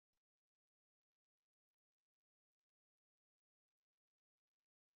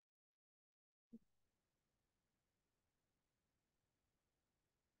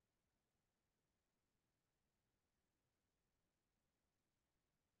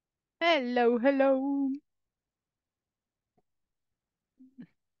Hello, hello.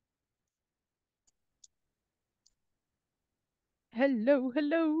 Hello,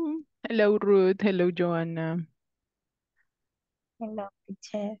 hello. Hello, Ruth. Hello, Joanna. Hello,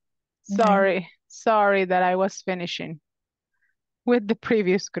 teacher. Nice. Sorry that I was finishing with the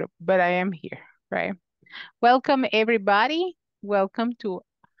previous group, but I am here, right? Welcome, everybody. Welcome to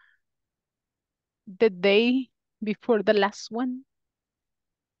the day before the last one.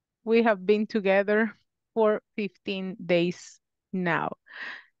 We have been together for 15 days now.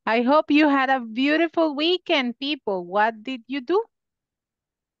 I hope you had a beautiful weekend, people. What did you do?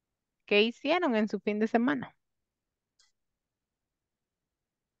 ¿Qué hicieron en su fin de semana?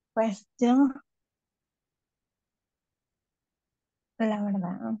 Pues yo, la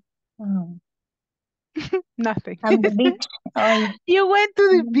verdad, Nothing. on the beach hoy. You went to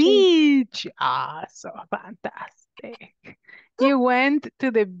On the the beach. beach. Ah, so fantastic. You went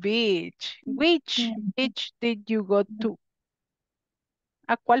to the beach. Which Mm, beach did you go to?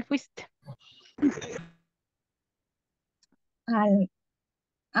 ¿A cuál fuiste? Al,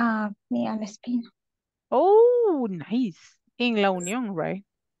 sí, al espino. Oh, nice. In La Unión, right?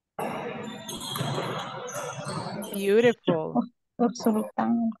 Beautiful.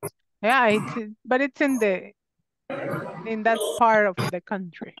 Sultán. Yeah, but it's in that part of the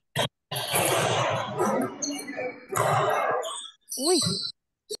country. Uy.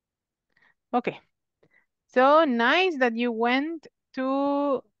 Okay. So nice that you went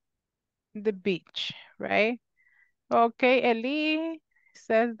to the beach, right? Okay, Eli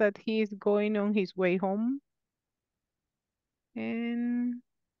says that he is going on his way home. And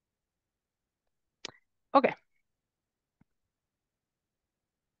okay,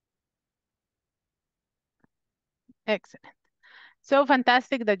 excellent. So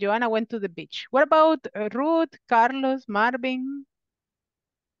fantastic that Joanna went to the beach. What about Ruth, Carlos, Marvin?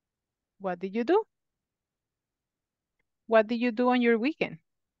 What did you do? What did you do on your weekend?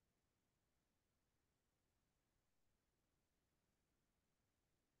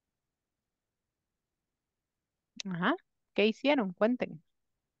 Ajá. ¿Qué hicieron? Cuenten.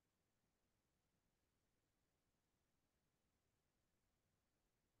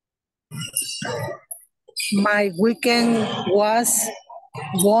 My weekend was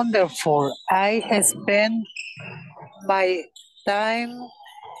wonderful. I spent my time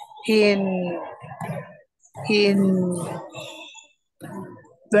in in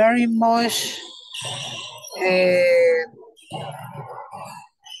very much uh,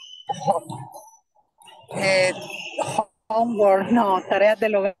 uh, homework, no, tareas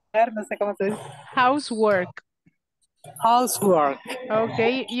del hogar, no sé cómo se dice, Housework. housework.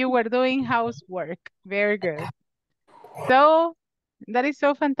 Okay, you were doing housework. Very good. So that is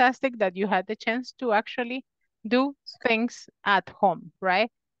so fantastic that you had the chance to actually do things at home, right?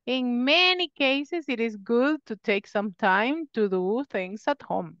 In many cases, it is good to take some time to do things at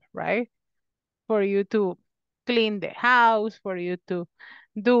home, right? For you to clean the house, for you to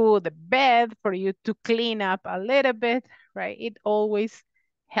do the bed, for you to clean up a little bit, right? It always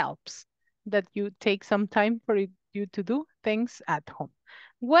helps that you take some time for you to do things at home.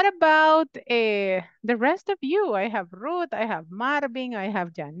 What about the rest of you? I have Ruth, I have Marvin, I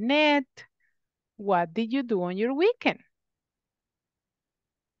have Janet. What did you do on your weekend?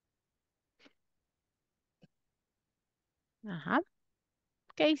 Ajá.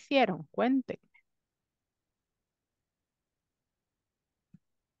 ¿Qué hicieron? Cuenten.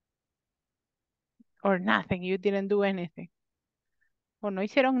 Or nothing, you didn't do anything. O no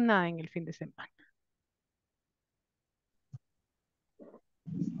hicieron nada en el fin de semana.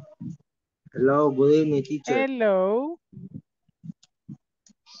 Hello, good evening, teacher. Hello.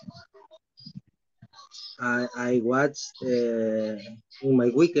 I watched in my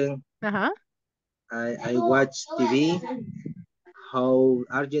weekend. Ajá. I watched TV. How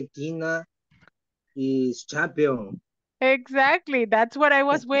Argentina is champion. Exactly. That's what I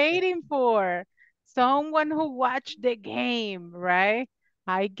was waiting for. Someone who watched the game, right?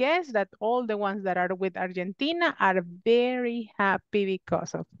 I guess that all the ones that are with Argentina are very happy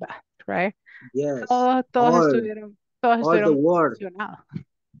because of that, right? Yes, Todos estuvieron world, emocionados.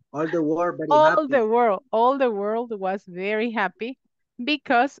 all the world very happy. All the world was very happy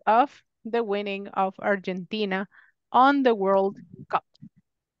because of the winning of Argentina on the World Cup.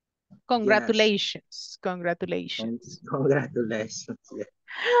 Yes, Congratulations. Congratulations. congratulations. Yeah.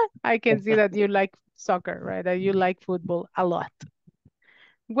 I can see that you like soccer, right? That you like football a lot.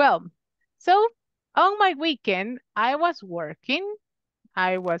 Well, so on my weekend, I was working,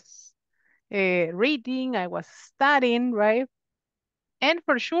 I was reading, I was studying, right? And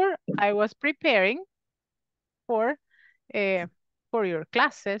for sure, I was preparing for for your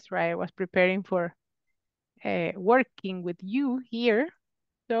classes, right? I was preparing for working with you here.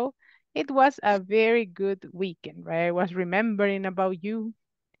 So it was a very good weekend, right? I was remembering about you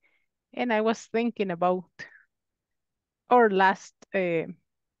and I was thinking about our last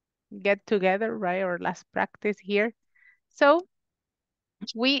get together, right? Our last practice here. So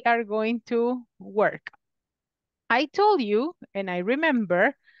we are going to work. I told you, and I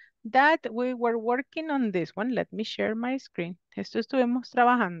remember that we were working on this one. Let me share my screen. Esto estuvimos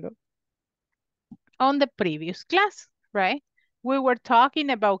trabajando on the previous class, right? We were talking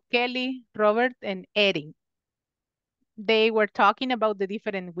about Kelly, Robert, and Eddie. They were talking about the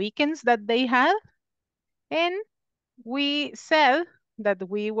different weekends that they had, and we said that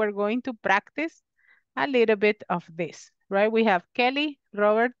we were going to practice a little bit of this, right? We have Kelly,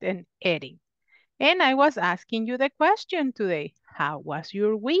 Robert, and Eddie. And I was asking you the question today, how was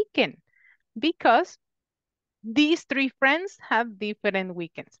your weekend? Because these three friends have different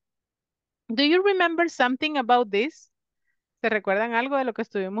weekends. Do you remember something about this? ¿Se recuerdan algo de lo que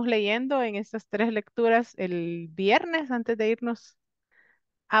estuvimos leyendo en estas tres lecturas el viernes antes de irnos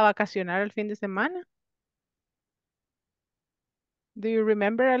a vacacionar el fin de semana? Do you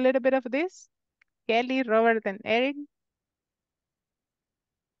remember a little bit of this? Kelly, Robert, and Eric?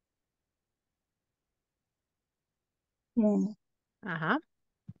 Mm, Ajá.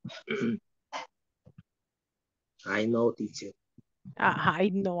 I know, teacher. I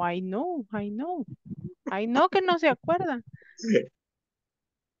know. I know que no se acuerdan.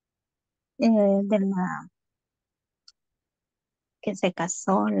 de la que se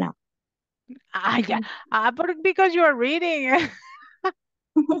casó, la Ah, yeah. Because you are reading.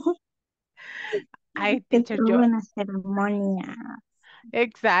 Ay, que teacher, tuvo una ceremonia.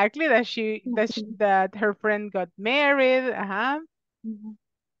 exactly, that her friend got married, Ujú.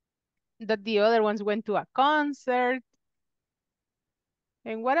 that the other ones went to a concert.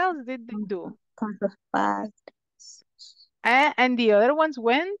 And what else did they do? Con sus padres. And the other ones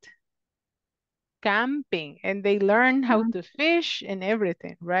went camping and they learned how to fish and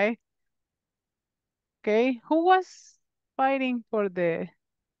everything, right? Okay, who was fighting for the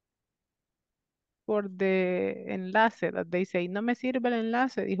enlace that they say? No me sirve el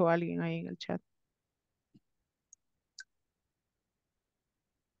enlace, dijo alguien ahí en el chat.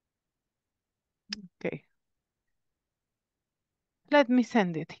 Okay. Let me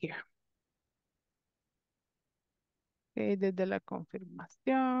send it here. Okay, desde la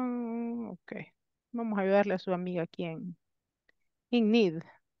confirmación. Ok. Vamos a ayudarle a su amiga aquí in need.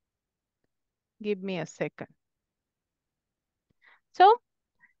 Give me a second. So,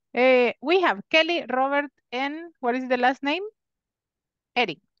 we have Kelly, Robert, and what is the last name?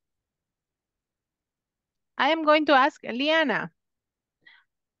 Eric. I am going to ask Liana.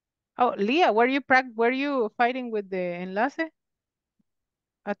 Oh, Leah, were you fighting with the enlace?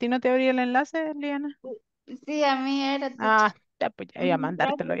 ¿A ti no te abría el enlace, Liana? Sí, a mí era, Ah, teacher. ya pues ya iba a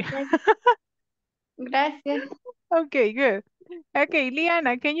mandártelo Gracias, ya. gracias. Okay, good. Okay,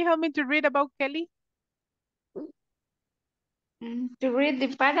 Liana, can you help me to read about Kelly? To read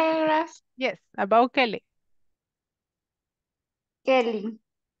the paragraph, Yes, about Kelly. Kelly.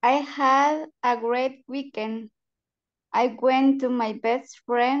 I had a great weekend. I went to my best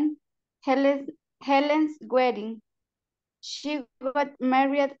friend Helen's wedding. She got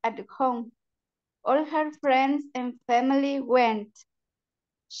married at home. All her friends and family went.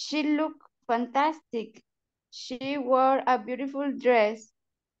 She looked fantastic. She wore a beautiful dress.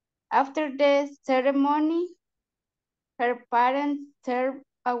 After the ceremony, her parents served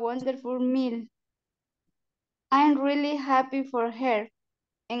a wonderful meal. I'm really happy for her,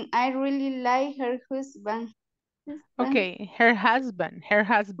 and I really like her husband. Okay, her husband, and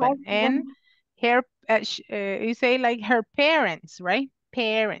Husband, her, you say like her parents, right?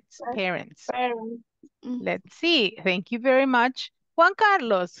 Parents. parents. Let's see. Thank you very much. Juan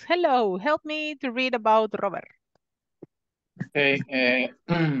Carlos, hello. Help me to read about Robert. Okay,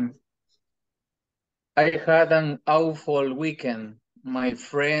 I had an awful weekend. My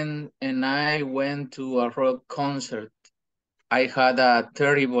friend and I went to a rock concert. I had a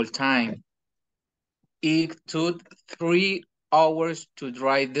terrible time. It took 3 hours to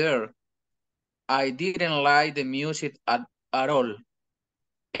drive there. I didn't like the music at all.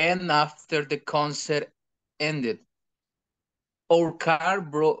 And after the concert ended, our car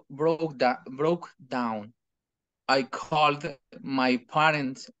broke down. I called my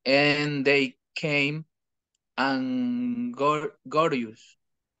parents and they came and got us.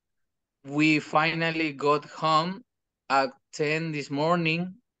 We finally got home at 10 this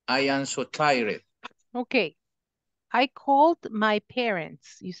morning. I am so tired. Okay, I called my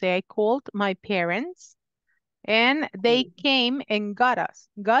parents. You say I called my parents And they came and got us,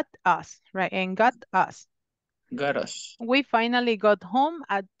 right? And got us. Got us. We finally got home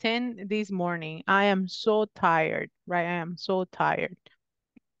at 10 this morning. I am so tired, right? I am so tired.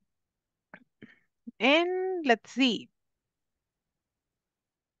 And let's see.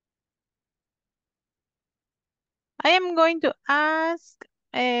 I am going to ask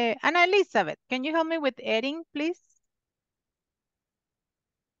Ana Elizabeth, can you help me with editing, please?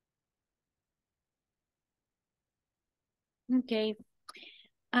 Okay.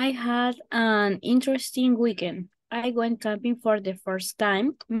 I had an interesting weekend. I went camping for the first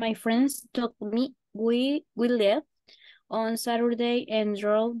time. My friends took me. We left on Saturday and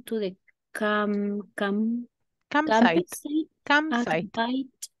drove to the Campsite. campsite.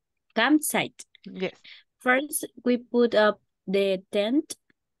 Campsite. Yes. First, we put up the tent.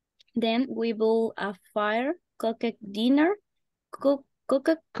 Then we built a fire, cook dinner,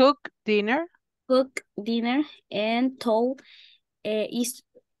 and told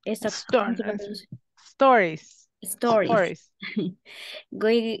stories.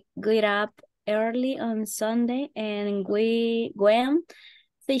 We got up early on Sunday and we went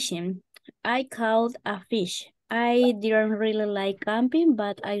fishing. I caught a fish. I didn't really like camping,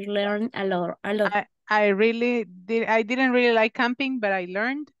 but I learned a lot. I didn't really like camping, but I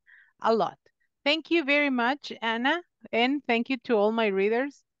learned a lot. Thank you very much, Anna, and thank you to all my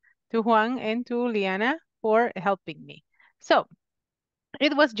readers, to Juan and to Liana for helping me. So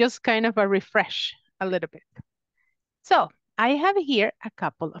it was just kind of a refresh a little bit. So I have here a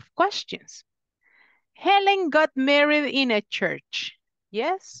couple of questions. Helen got married in a church.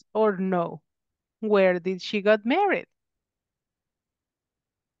 Yes or no? Where did she got married?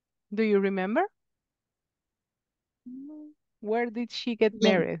 Do you remember? Where did she get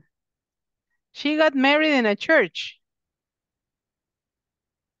married? She got married in a church.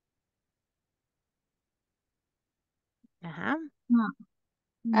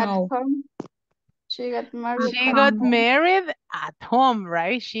 At home. She got married. She got married at home,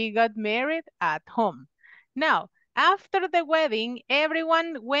 right? She got married at home. Now, after the wedding,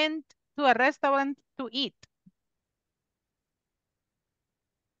 everyone went to a restaurant to eat.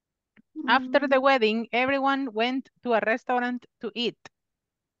 After the wedding, everyone went to a restaurant to eat.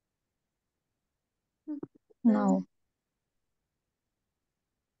 No.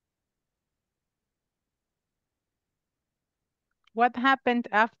 What happened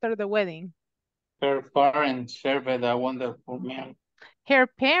after the wedding? Her parents served a wonderful meal. Her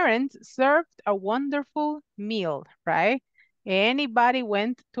parents served a wonderful meal, right? Anybody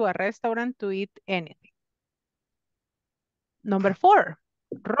went to a restaurant to eat anything. Number 4,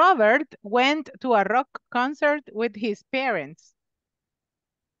 Robert went to a rock concert with his parents.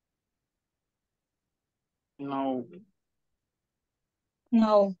 No.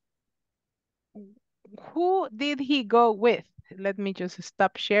 No. Who did he go with? Let me just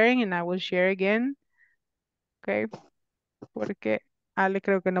stop sharing and I will share again. Okay. Porque Ale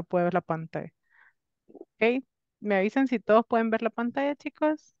creo que no puede ver la pantalla. Okay. ¿Me avisan si todos pueden ver la pantalla,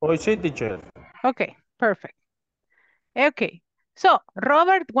 chicos? Hoy sí, teacher. Okay, perfect. Okay. So,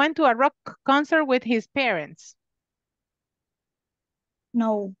 Robert went to a rock concert with his parents.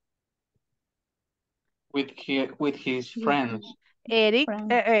 No. With his friends.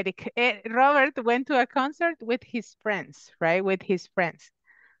 Robert went to a concert with his friends, right? With his friends.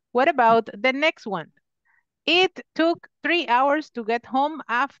 What about the next one? It took 3 hours to get home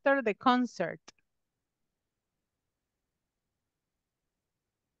after the concert.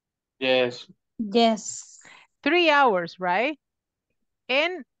 Yes. Yes. 3 hours, right?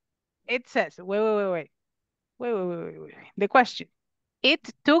 And it says, wait. The question.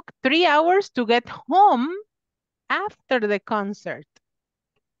 It took 3 hours to get home after the concert.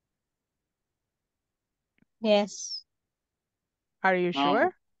 Yes. Are you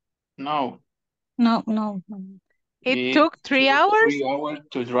sure? No. No. It took 3 hours? 3 hours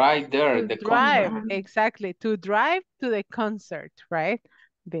to drive there, the concert. Exactly, to drive to the concert, right?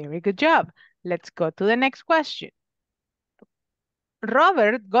 Very good job. Let's go to the next question.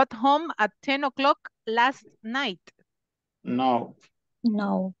 Robert got home at 10 o'clock last night. No.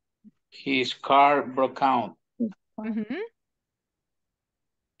 No. His car broke down.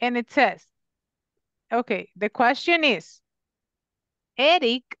 And it says, okay, the question is,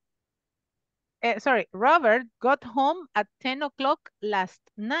 Robert got home at 10 o'clock last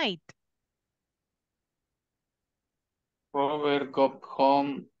night. Robert got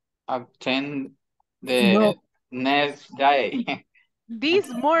home at 10 the next day. This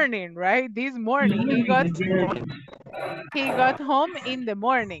morning, right? This morning. He got home in the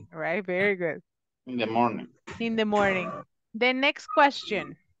morning, right? Very good. In the morning. In the morning. The next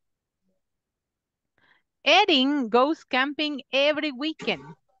question. Erin goes camping every weekend.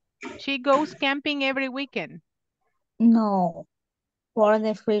 She goes camping every weekend. No. For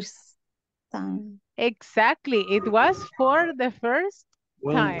the first time. Exactly. It was for the first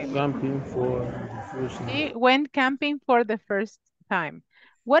Went time. camping for the first time. She went camping for the first time.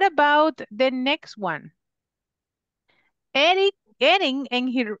 What about the next one? Erin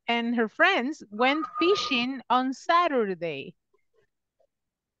and her friends went fishing on Saturday.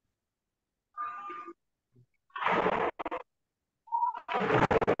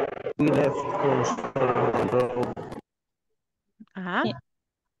 We left on Saturday. Uh-huh.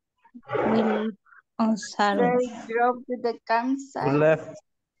 We left on Saturday. They drove to the We campsite. left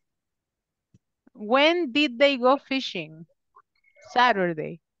When did they go fishing?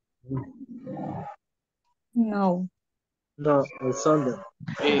 Saturday. No. No, on Sunday.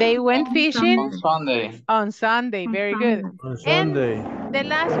 They went On fishing On Sunday. on Sunday. On Very good. Sunday. on Sunday. And the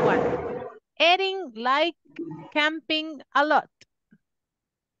last one. Erin liked camping a lot.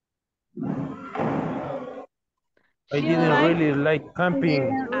 I She didn't liked, really like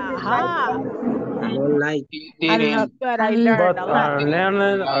camping, aha, I don't like. He A lot. didn't, but I A learned but a he lot. I didn't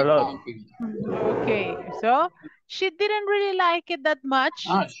learned a like lot. camping. Okay, so she didn't really like it that much,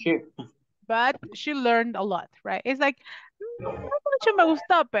 Ah, shit. but she learned a lot, right? It's like, no mucho me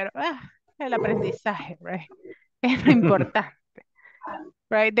gustó, pero el aprendizaje, right? Es lo importante,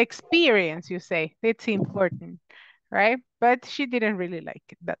 right? The experience, you say, it's important, right? But she didn't really like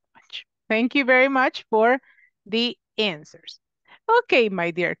it that much. Thank you very much for the answers. Okay,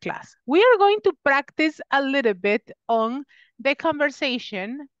 my dear class, we are going to practice a little bit on the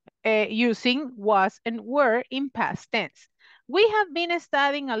conversation using was and were in past tense. We have been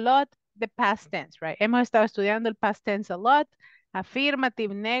studying a lot the past tense, right? Hemos estado estudiando el past tense a lot.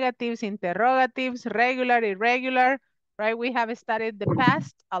 Affirmative, negatives, interrogatives, regular, irregular, right? We have studied the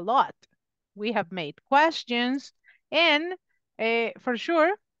past a lot. We have made questions and for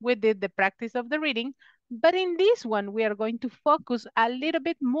sure, we did the practice of the reading. But in this one, we are going to focus a little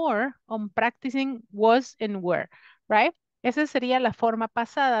bit more on practicing was and were, right? Esa sería la forma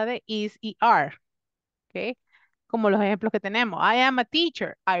pasada de is y are, ¿ok? Como los ejemplos que tenemos. I am a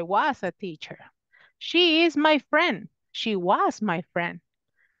teacher. I was a teacher. She is my friend. She was my friend.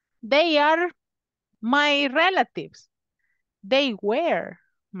 They are my relatives. They were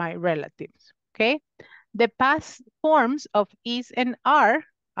my relatives, ¿ok? The past forms of is and are,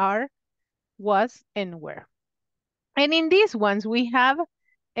 was, and were. And in these ones, we have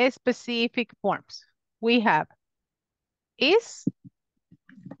specific forms. We have is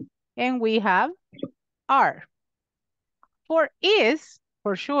and we have are. For is,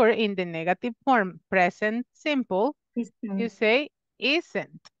 for sure, in the negative form, present simple, you say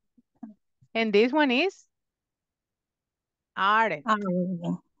isn't. And this one is aren't,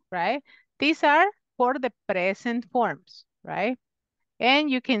 right? These are for the present forms, right? And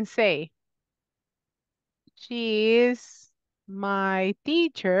you can say, she is my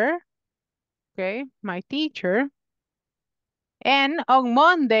teacher, okay, my teacher. And on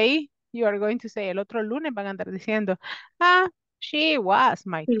Monday, you are going to say, el otro lunes van a andar diciendo, she was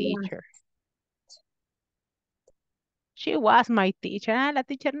my teacher. She was my teacher. La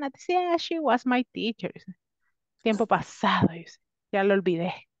teacher no decía, she was my teacher. Tiempo pasado, ya lo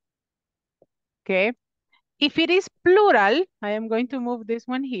olvidé. Okay. If it is plural, I am going to move this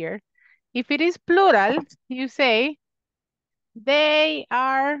one here. If it is plural, you say, they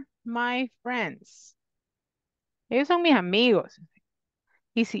are my friends. Ellos son mis amigos.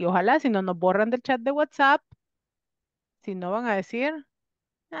 Y si ojalá, si no nos borran del chat de WhatsApp, si no van a decir,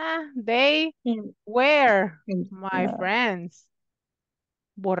 they were my friends.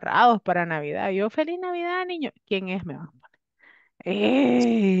 Borrados para Navidad. Yo, feliz Navidad, niño. ¿Quién es? Me van a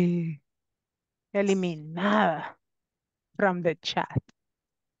poner. Eliminada from the chat.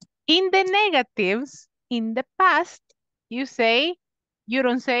 In the negatives, in the past, you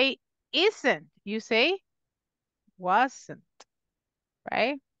don't say isn't, you say wasn't,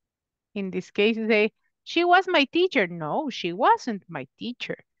 right? In this case, you say, she was my teacher. No, she wasn't my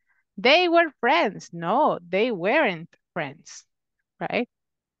teacher. They were friends. No, they weren't friends, right?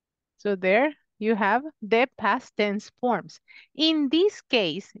 So there you have the past tense forms. In this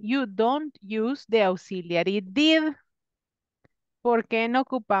case, you don't use the auxiliary did. ¿Por qué no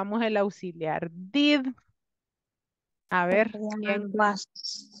ocupamos el auxiliar did? A ver, ¿quién?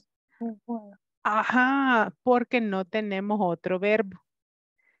 Ajá, porque no tenemos otro verbo.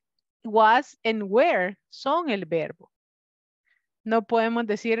 Was and were son el verbo. No podemos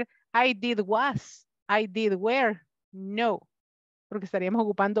decir, I did was, I did were. No, porque estaríamos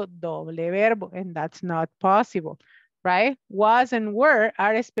ocupando doble verbo, and that's not possible, right? Was and were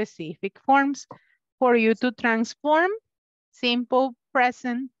are specific forms. for you to transform simple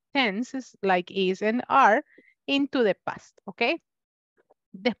present tenses like is and are into the past, okay?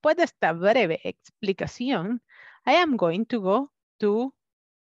 Después de esta breve explicación, I am going to go to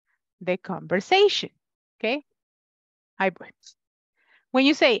the conversation, okay? Ahí voy. When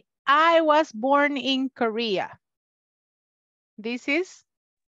you say, I was born in Korea, this is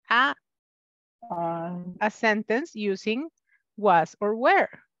a sentence using was or were.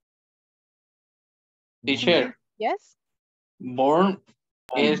 Teacher, Yes? born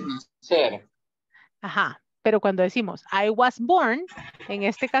es nacer. Ajá. Pero cuando decimos I was born, en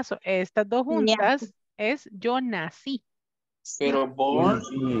este caso, estas dos juntas es yo nací. Pero born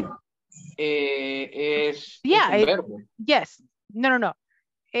es un verbo. Yes. No.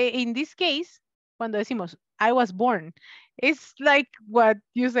 In this case, cuando decimos I was born, it's like what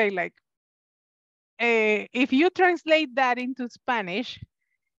you say, like, if you translate that into Spanish,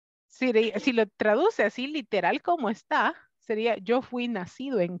 si lo traduce así literal como está, sería yo fui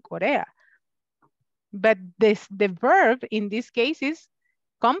nacido en Corea. But the verb in this case is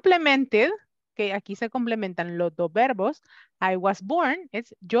complemented, que aquí se complementan los dos verbos. I was born,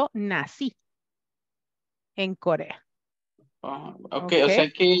 es yo nací en Corea. Okay, o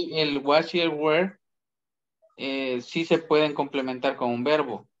sea que el was y el were sí se pueden complementar con un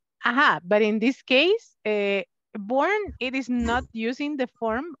verbo. Ajá, but in this case, born, it is not using the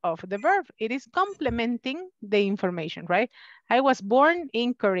form of the verb. It is complementing the information, right? I was born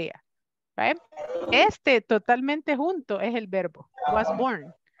in Korea, right? Este totalmente junto es el verbo, was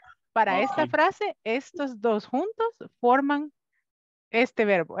born. Para esta frase, estos dos juntos forman este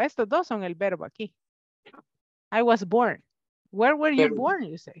verbo. Estos dos son el verbo aquí. I was born. Where were you born,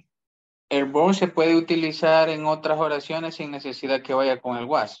 you say? El born se puede utilizar en otras oraciones sin necesidad que vaya con el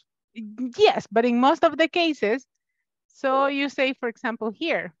was. Yes, but in most of the cases, so you say, for example,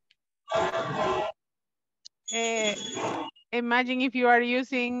 here. Imagine if you are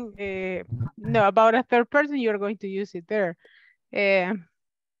using, no, about a third person, you're going to use it there.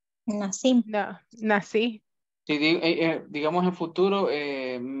 Nací. No, nací. Si digamos en futuro,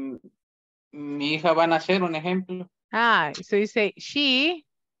 mi hija va a nacer, un ejemplo. Ah, so you say, she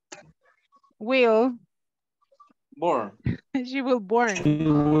will Born. she will born. She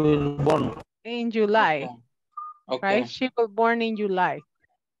will born. In July. Okay. Right? She will born in July.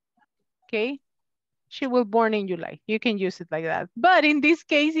 Okay? She will born in July. You can use it like that. But in this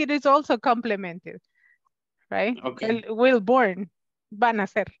case, it is also complemented. Right? Okay. El will born. Va a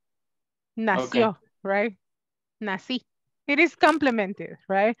nacer. Nació. Right? Nací. It is complemented,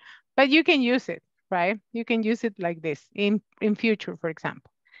 right? But you can use it, right? You can use it like this in future, for example.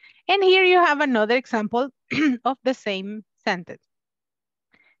 And here you have another example of the same sentence.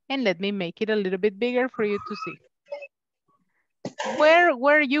 And let me make it a little bit bigger for you to see. Where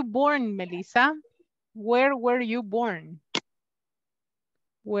were you born, Melissa? Where were you born?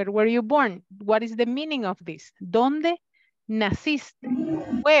 Where were you born? What is the meaning of this? ¿Dónde naciste?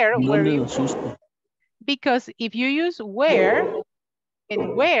 Where were you born? Because if you use where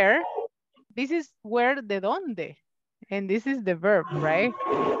and where, this is where de dónde. And this is the verb, right?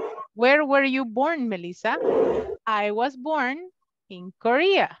 Where were you born, Melissa? I was born in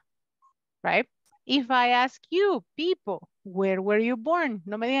Korea, right? If I ask you, people, where were you born?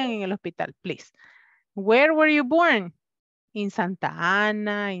 No me digan en el hospital, please. Where were you born? In Santa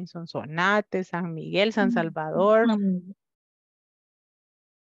Ana, in Sonsonate, San Miguel, San Salvador.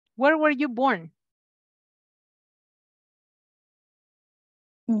 Where were you born?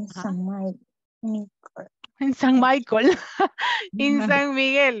 In San Michael. In San Michael. In San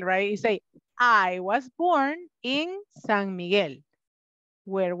Miguel, right? You say, I was born in San Miguel.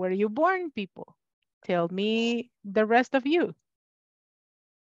 Where were you born, people? Tell me the rest of you.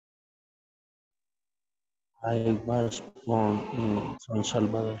 I was born in San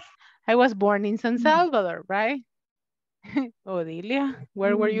Salvador. I was born in San Salvador, right? Odilia,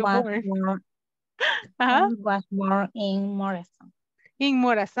 where were you born? I was born in Morazán. In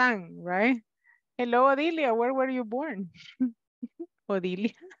Morazán, right? Hello, Odilia, where were you born?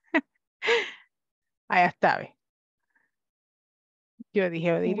 Odilia. Ahí está. Yo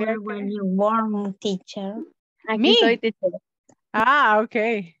dije Odilia. Where were you born, teacher? Aquí soy teacher. Ah, ok.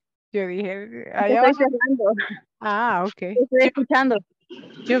 Yo dije, allá Estoy cerrando. Ah, ok. Estoy escuchando.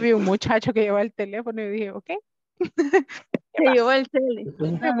 Yo vi un muchacho que llevaba el teléfono y dije, ok. Se llevó el tele.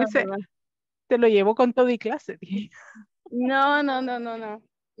 Te lo llevo con todo y clase. Dije. No.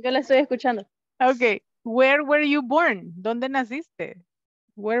 Yo la estoy escuchando. Ok. Where were you born? ¿Dónde naciste?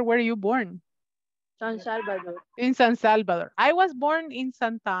 Where were you born? San Salvador. In San Salvador. I was born in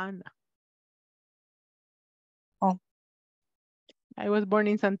Santa Ana. Oh. I was born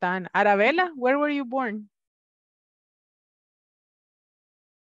in Santa Ana. Arabella, where were you born?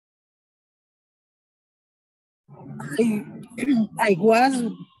 I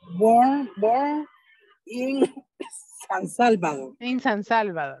was born in San Salvador. In San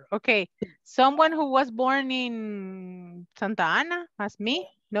Salvador. Okay. Someone who was born in Santa Ana, as me,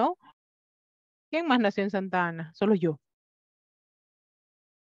 no? ¿Quién más nació en Santa Ana? Solo yo.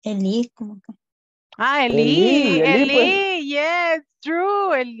 Eli, como que. Ah, Eli, Eli, yes,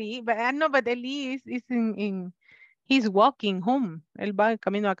 true, Eli. But no, but Eli is he's walking home. Él va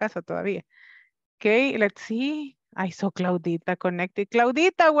camino a casa todavía. Okay, let's see. I saw Claudita connected.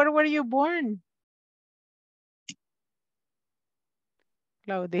 Claudita, where were you born?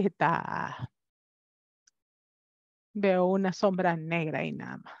 Claudita. Veo una sombra negra ahí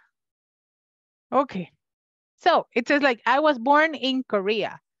nada más. Okay. So it says like, I was born in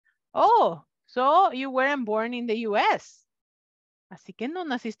Korea. Oh, so you weren't born in the US. Así que no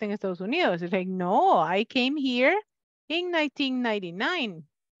naciste en Estados Unidos. It's like, no, I came here in 1999.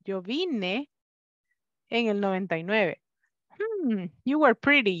 Yo vine en el 99. You were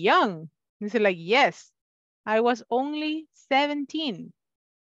pretty young. Dice like, yes, I was only 17.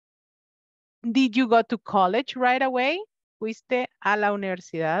 Did you go to college right away? ¿Fuiste a la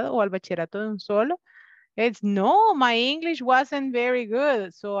universidad o al bachillerato de un solo? It's no, my English wasn't very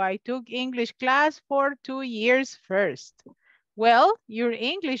good, so I took English class for 2 years first. Well, your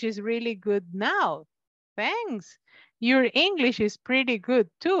English is really good now. Thanks. Your English is pretty good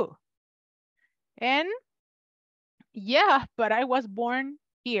too. And yeah, but I was born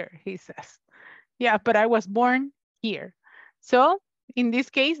here, he says. Yeah, but I was born here. So in this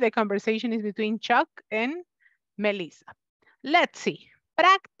case, the conversation is between Chuck and Melissa. Let's see.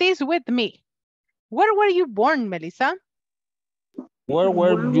 Practice with me. Where were you born, Melissa? where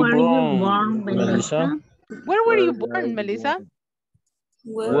were you born, Melissa? Where were you born, Melissa?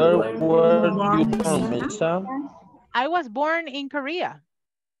 Where were you born, Melissa? I was born in Korea.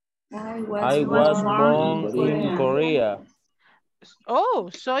 I was born in Korea. Oh,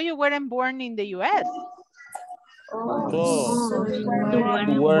 so you weren't born in the US? So,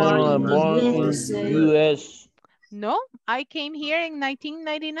 you were born in US. No, I came here in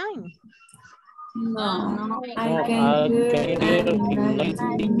 1999. No, I came here in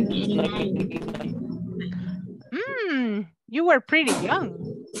 1999. You were pretty young.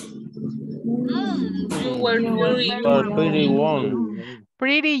 You were pretty young.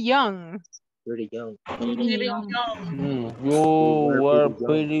 Pretty young. Pretty young. You were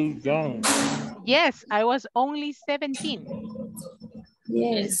pretty young. Yes, I was only 17.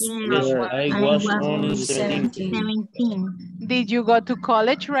 yes, Yes, I was only 17. 17. Did you go to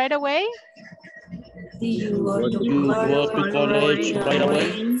college right away? You go to college right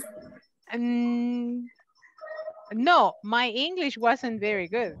away? No, my English wasn't very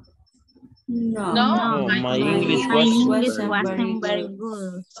good. No, my English wasn't very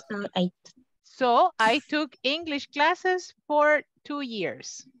good. So I took English classes for 2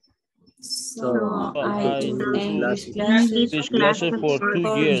 years. So I took English classes for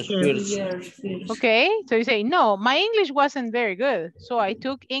 2 years first. Okay, so you say, no, my English wasn't very good. So I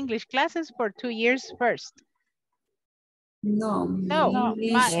took English classes for 2 years first. No,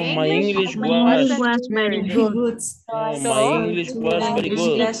 my English was very good. My English was very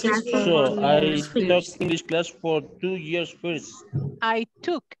good. So I took English class for 2 years first. I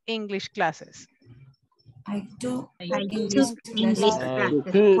took English classes. I took English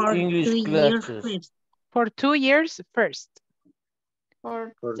classes. For 2 years first.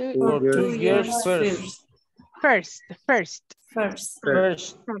 For For 2 2 years first. First.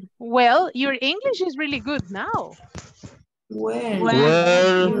 Well, your English is really good now.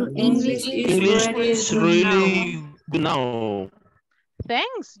 Well, English is really good now.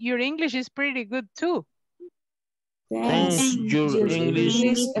 Thanks. Your English is pretty good too. Thanks, your English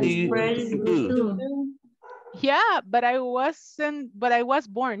is pretty good. Yeah, but I was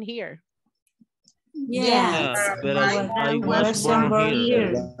born here. Yeah, but I was born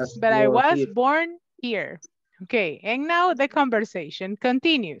here. But I was born here. Okay, and now the conversation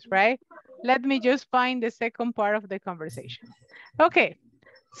continues, right? Let me just find the second part of the conversation. Okay,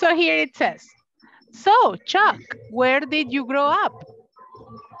 so here it says, so Chuck, where did you grow up?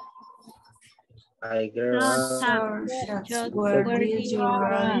 I grew up. Where did you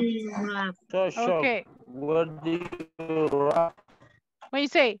grow up? Okay. Where did you grow up? When you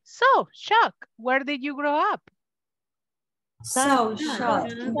say, so Chuck, where did you grow up? So,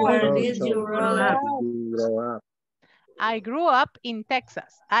 where did you grow up? I grew up in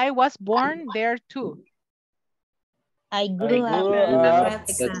Texas. I was born there too. I grew up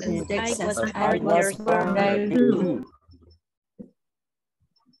in in Texas. I was born there too.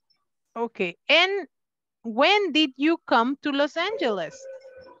 Okay. And when did you come to Los Angeles?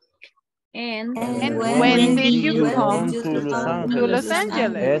 And And when when did did you you come to Los to Los Angeles?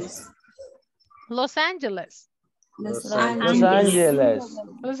 Angeles? Yes. Los Angeles. Los Los Angeles. Angeles.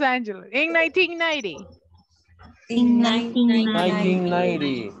 Los Angeles. In 1990. In 1990.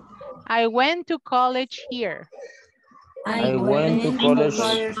 1990. I went to college here. I went to went college.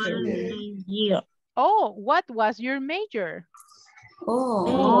 year. Oh, what was your major?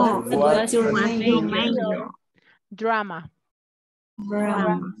 Oh, what's your major? Drama.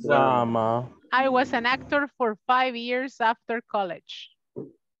 Drama. I was an actor for 5 years after college.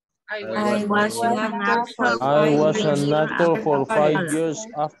 I was an actor for I was 5 an years actor after for 5 college. years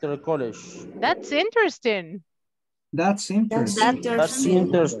after college. That's interesting. That's That's interesting. That's interesting.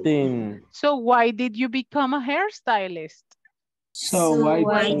 interesting. So why did you become a hairstylist? So Why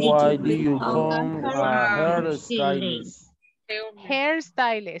why do you become a hairstylist?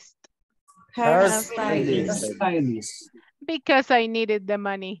 Hairstylist. Hairstylist. Stylist. Because I needed the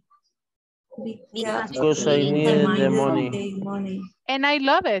money. Because I needed the money. And I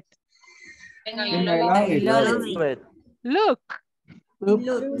love it. And I love it. Love it. Look,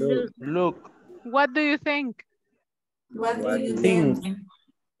 Look. what do you think? What do you Think. think?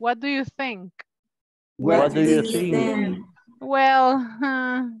 What do you think? What do you think? Well,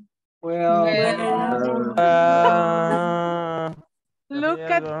 Well, look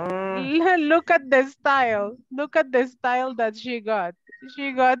at look at the style. Look at the style that she got.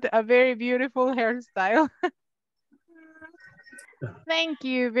 She got a very beautiful hairstyle. Thank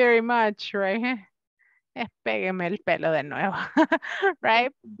you very much, right? Pégueme el pelo de nuevo,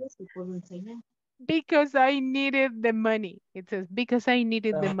 right? Because I needed the money. It says, because I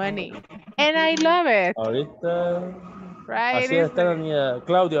needed the money. And I love it. Ahorita. Right? Así está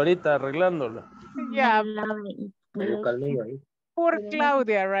Claudia ahorita arreglándola. Yeah. Poor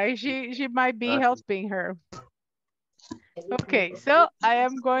Claudia, right? She might be helping her. Okay, so I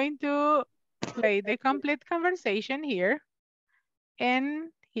am going to play the complete conversation here. And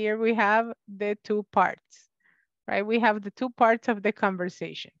here we have the 2 parts, right? We have the 2 parts of the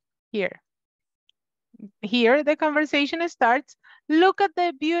conversation here. Here the conversation starts. Look at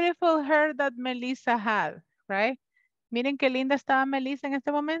the beautiful hair that Melissa had, right? Miren qué linda estaba Melissa en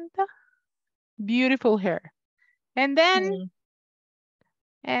este momento. Beautiful hair. And then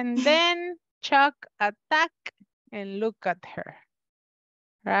Chuck attack and look at her,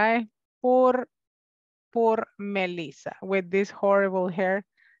 right? Poor Melissa with this horrible hair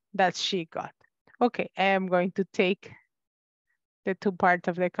that she got. Okay, I am going to take the 2 parts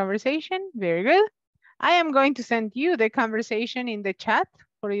of the conversation. Very good. I am going to send you the conversation in the chat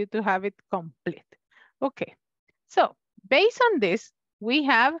for you to have it complete. Okay, so based on this, we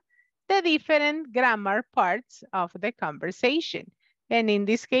have the different grammar parts of the conversation. And in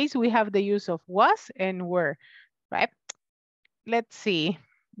this case, we have the use of was and were, right? Let's see.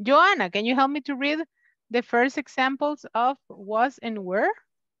 Joanna, can you help me to read the first examples of was and were?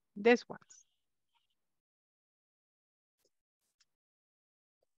 This ones.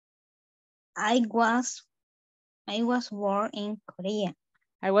 I was born in Korea.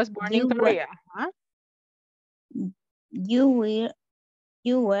 I was born in Korea. Huh? You were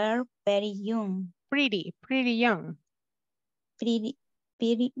very young. Pretty young. Pretty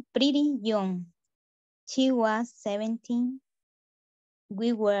young. She was 17.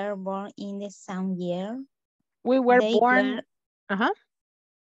 We were born in the same year. We were born.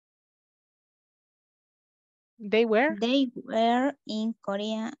 They were? They were in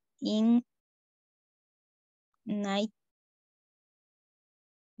Korea in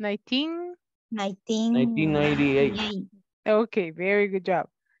 1998. Okay, very good job.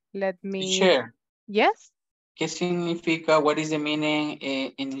 Let me... Share. Yes? ¿Qué significa, what is the meaning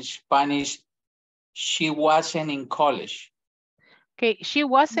in Spanish? She wasn't in college. Okay, she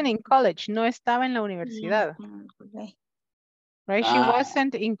wasn't in college. No estaba en la universidad. Right, she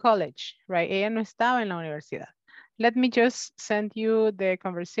wasn't in college. Right, ella no estaba en la universidad. Let me just send you the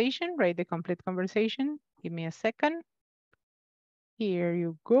conversation, right, the complete conversation. Give me a second. Here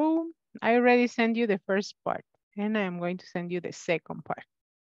you go. I already sent you the first part, and I am going to send you the second part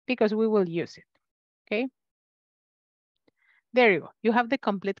because we will use it, okay? There you go. You have the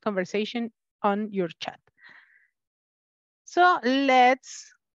complete conversation on your chat. So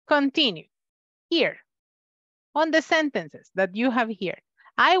let's continue here on the sentences that you have here.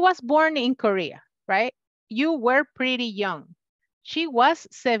 I was born in Korea, right? You were pretty young. She was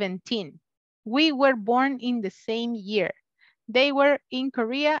 17. We were born in the same year. They were in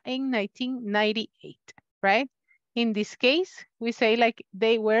Korea in 1998, right? In this case, we say like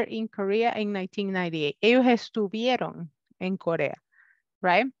they were in Korea in 1998. Ellos estuvieron en Corea,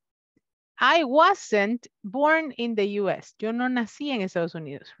 right? I wasn't born in the US. Yo no nací en Estados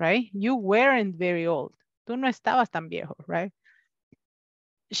Unidos, right? You weren't very old. Tú no estabas tan viejo, right?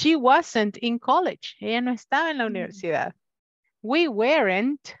 She wasn't in college. Ella no estaba en la universidad. We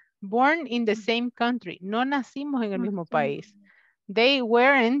weren't born in the same country. No nacimos en el mismo país. They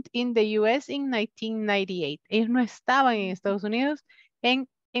weren't in the US in 1998. Ellos no estaban en Estados Unidos en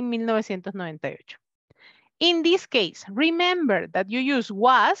 1998. In this case, remember that you use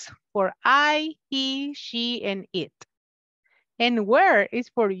was for I, he, she, and it. And were is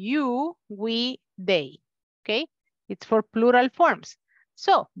for you, we, they. Okay? It's for plural forms.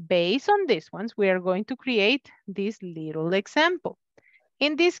 So based on these ones, we are going to create this little example.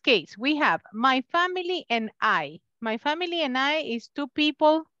 In this case, we have my family and I. My family and I is two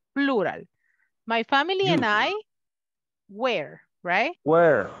people, plural. My family and I were, right?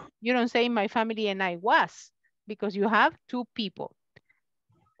 Where? You don't say my family and I was because you have two people.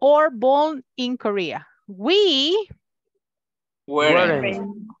 Or born in Korea. We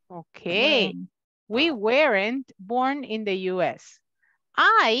Weren't. Okay. We weren't born in the US.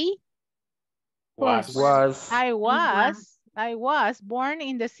 I Was. was born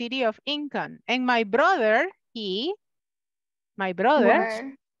in the city of Incan. And my brother, my brother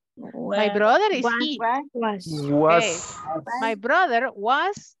is he. Okay. My brother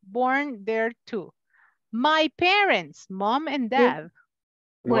was born there too. My parents, mom and dad,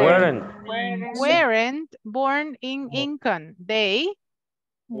 Weren't. born in Incan. They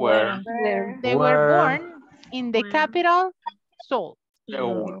Were. were born in the capital, Seoul.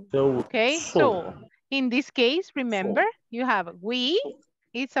 Okay, so in this case, remember, you have we,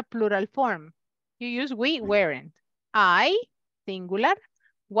 it's a plural form. You use we, weren't. I, singular,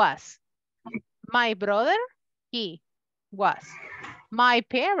 was. My brother, he was. My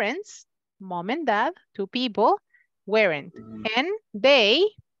parents, mom and dad, two people, weren't. And they,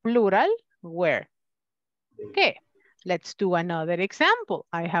 plural, were. Okay, let's do another example.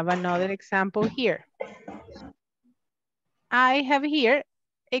 I have another example here. I have here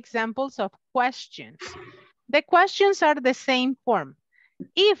examples of questions. The questions are the same form.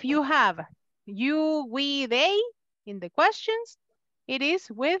 If you have you, we, they in the questions, it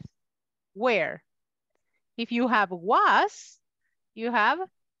is with where. If you have was, you have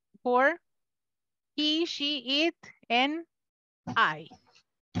for he, she, it, and I.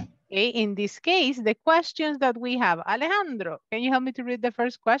 Okay, in this case, the questions that we have. Alejandro, can you help me to read the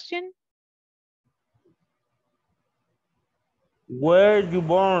first question? Were you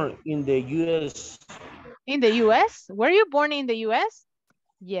born in the U.S.? In the U.S.? Were you born in the U.S.?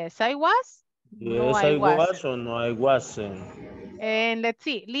 Yes, I was. Yes, no, I was wasn't. or no, I wasn't. And let's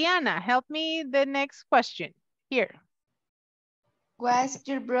see. Liana, help me the next question. Here. Was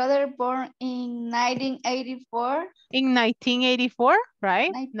your brother born in 1984? In 1984,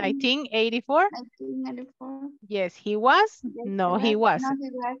 right? 1984? 1984. Yes, he was. Yes, No, he wasn't. No,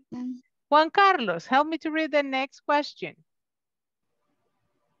 he wasn't. Juan Carlos, help me to read the next question.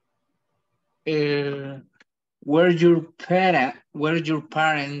 Were your parents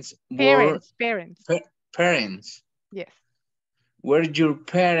born? Parents. Yes. Were your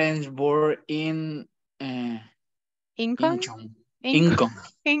parents born in Incheon?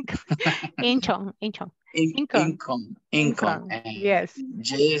 Yes.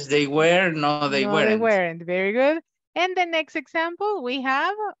 Yes, they were. No, they weren't. They weren't. Very good. And the next example, we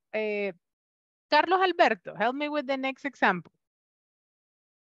have Carlos Alberto. Help me with the next example.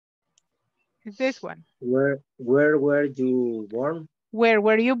 It's this one. Where were you born? Where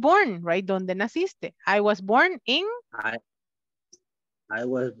were you born? Right? ¿Dónde naciste? I was born in? I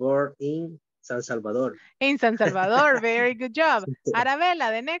was born in San Salvador. In San Salvador. Very good job. Arabella,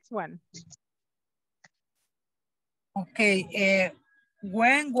 the next one. Okay.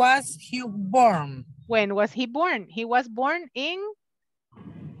 When was he born? When was he born? He was born in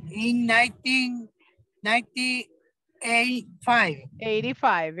 1985.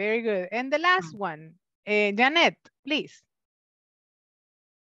 85. Very good. And the last one, Janet, please.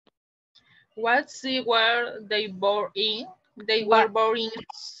 What city were they born in? They were born in.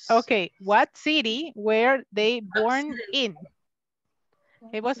 Okay, what city were they born in?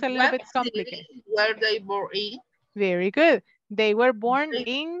 It was a little bit complicated. Were they born in? Very good. They were born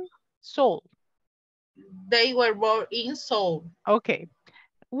in Seoul. They were born in Seoul. Okay.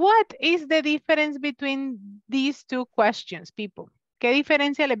 What is the difference between these two questions, people? ¿Qué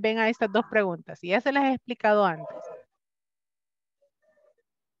diferencia les ven a estas dos preguntas? Ya se las he explicado antes.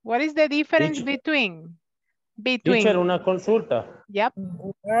 What is the difference between? Teacher, una consulta. Yep.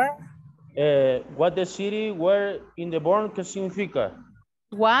 What the city were in the born, ¿qué significa?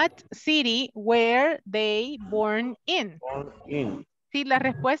 What city were they born in? Born in. Si la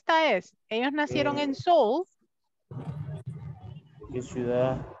respuesta es, ellos nacieron en Seoul.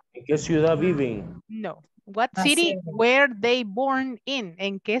 ¿En qué ciudad viven? No. What city were they born in?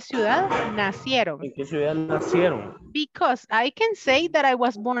 ¿En qué ciudad nacieron? ¿En qué ciudad nacieron? Because I can say that I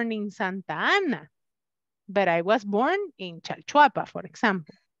was born in Santa Ana, but I was born in Chalchuapa, for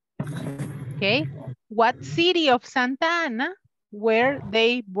example. Okay. What city of Santa Ana were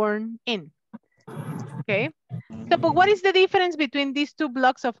they born in? Okay. So, but what is the difference between these two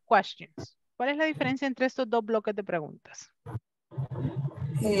blocks of questions? ¿Cuál es la diferencia entre estos dos bloques de preguntas?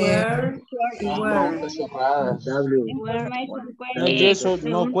 No yes or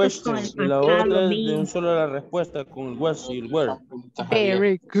no questions. Y la otra es de un solo la respuesta con el was y el where.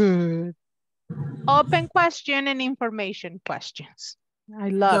 Very good. Open question and information questions. I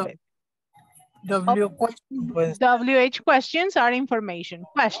love it. WH questions are information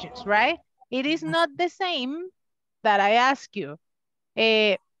questions, right? It is not the same that I ask you,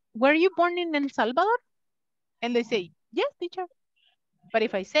 were you born in El Salvador? And they say, yes, teacher. But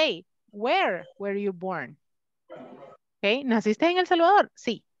if I say, where were you born? Okay, ¿naciste en El Salvador?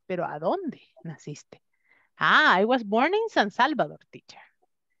 Sí, pero ¿a dónde naciste? Ah, I was born in San Salvador, teacher.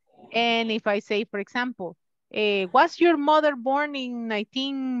 And if I say, for example, was your mother born in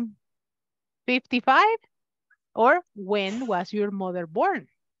 1955? Or when was your mother born,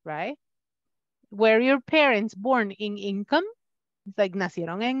 right? Were your parents born in income? It's like,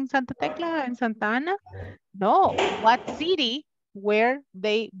 ¿nacieron en Santa Tecla, en Santa Ana? No. What city were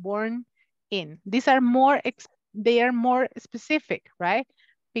they born in? These are more, they are more specific, right?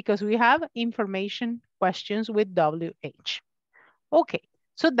 Because we have information questions with WH. Okay,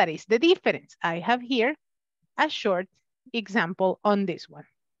 so that is the difference. I have here a short example on this one.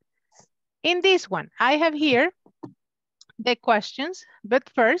 In this one, I have here the questions, but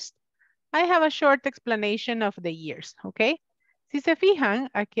first, I have a short explanation of the years, okay? Si se fijan,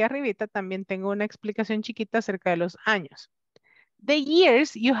 aquí arribita también tengo una explicación chiquita acerca de los años. The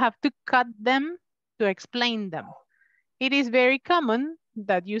years, you have to cut them to explain them. It is very common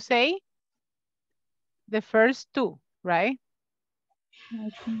that you say the first two, right?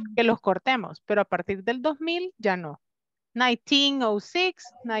 Que los cortemos, pero a partir del 2000 ya no. 1906,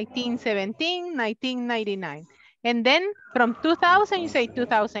 1917, 1999. And then from 2000, you say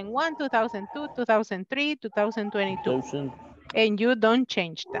 2001, 2002, 2003, 2022. And you don't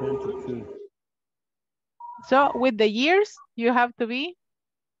change them. So with the years, you have to be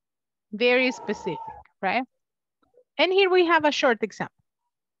very specific, right? And here we have a short example.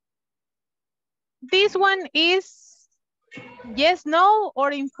 This one is yes, no,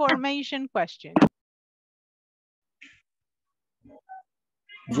 or information question.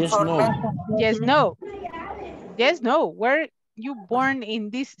 Yes, no. Yes, no. Yes, no. Were you born in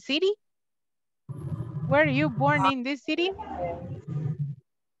this city? Were you born in this city?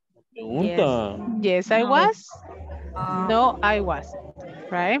 Yes. Yes, I was. No, I wasn't,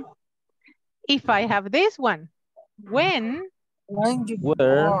 right? If I have this one, when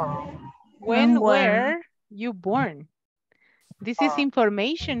were you born? This is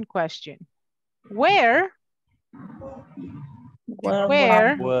information question. Where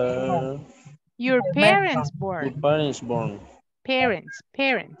your parents born? Parents.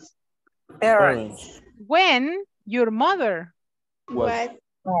 When your mother? When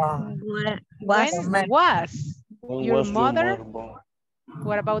was your mother?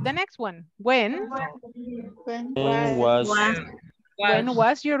 What about the next one? When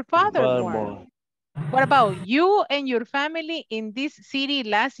was your father born? What about you and your family in this city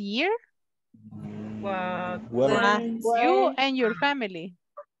last year? You and your family.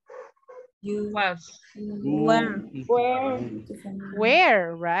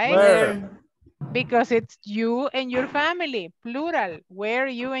 Where, right? Where? Because it's you and your family, plural. Where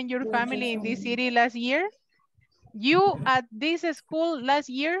you and your family in this city last year? You at this school last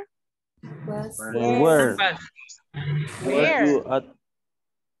year? Where?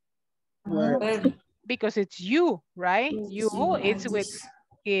 Because it's you, right? You, it's with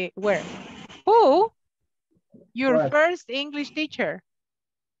where? Who? Your first English teacher.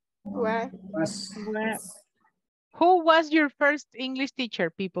 Who was your first English teacher,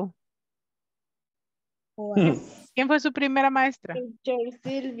 people? ¿Quién fue su primera maestra? Teacher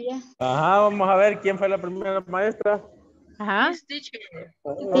Silvia. Ajá, vamos a ver quién fue la primera maestra. Ajá.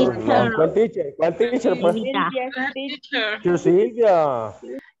 ¿Cuál teacher? ¿Cuál teacher? Pues? Teacher Silvia.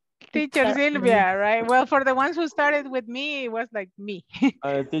 Teacher Silvia, right? Well, for the ones who started with me, it was like me.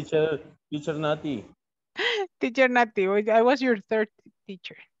 Teacher Nati. Teacher Nati, I was your third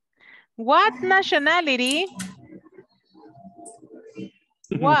teacher. What nationality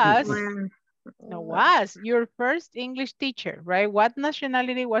was No, was your first English teacher, right? What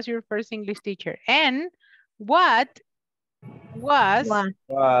nationality was your first English teacher? And what was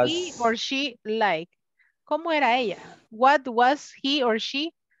he or she like? ¿Cómo era ella? What was he or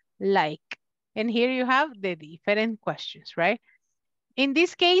she like? And here you have the different questions, right? In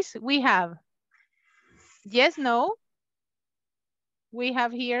this case, we have yes, no. We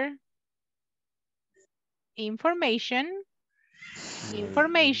have here information,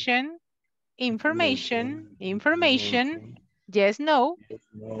 information, information, information, yes, no,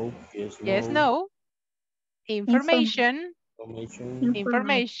 yes, no, information,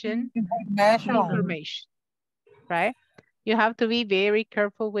 information, information, right? You have to be very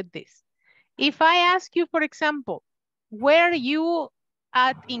careful with this. If I ask you, for example, were you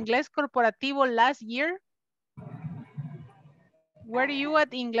at Inglés Corporativo last year? Were you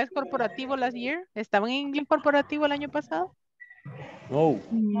at Inglés Corporativo last year? ¿Estaban en Inglés Corporativo el año pasado? No.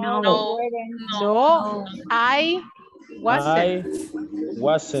 No. No, I wasn't. I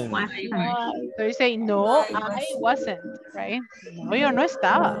wasn't. So you say, no, I wasn't, right? No, yo no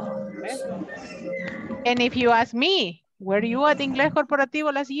estaba. Right? And if you ask me, were you at Inglés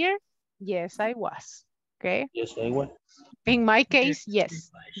Corporativo last year? Yes, I was. Okay. Yes, I was. In my case,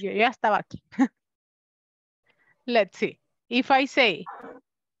 yes. Yo ya estaba aquí. Let's see. If I say,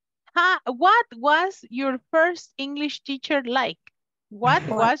 what was your first English teacher like? What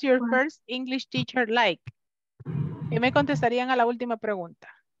was your first English teacher like? ¿Qué me contestarían a la última pregunta?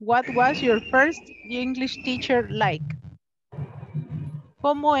 What was your first English teacher like?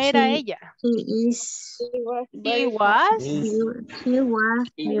 ¿Cómo era ella? He was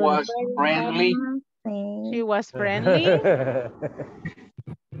friendly. She was friendly.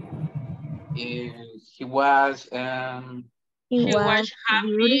 He was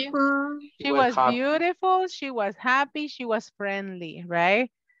happy. She was beautiful. She was happy. She was friendly,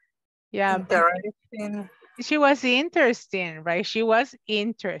 right? Yeah. Interesting. She was interesting, right? She was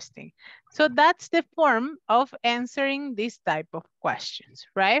interesting. So that's the form of answering this type of questions,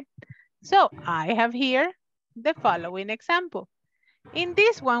 right? So I have here the following example. In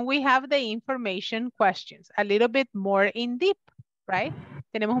this one, we have the information questions, a little bit more in deep, right?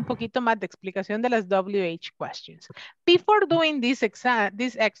 Tenemos un poquito más de explicación de las WH questions. Before doing this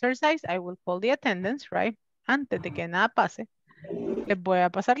exercise, I will call the attendance, right? Antes de que nada pase, les voy a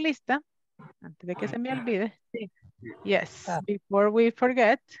pasar lista. Antes de que se me olvide. Yes, before we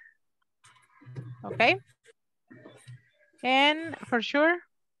forget. Okay. And for sure,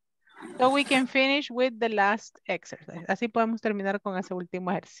 so we can finish with the last exercise. Así podemos terminar con ese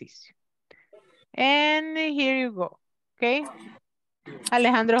último ejercicio. And here you go. Okay.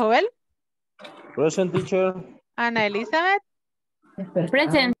 Alejandro Joel. Present, teacher. Ana Elizabeth.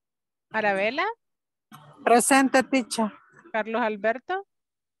 Present. Arabella. Presente, teacher. Carlos Alberto.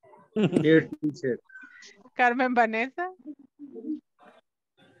 Here, teacher. Carmen Vanessa.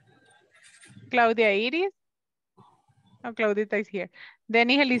 Claudia Iris. Oh, Claudita is here.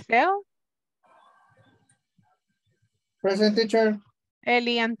 Denis Eliseo. Present, teacher.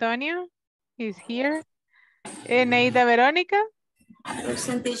 Eli Antonio is here. Neida Verónica.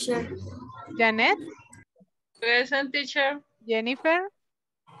 Present, teacher. Janet. Present, teacher. Jennifer.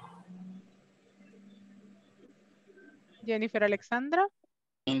 Jennifer Alexandra.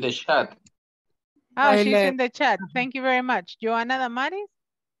 in the chat. Oh, she's in the chat. Thank you very much. Joana Damaris.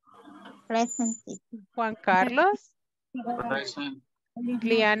 Present. Juan Carlos. Present.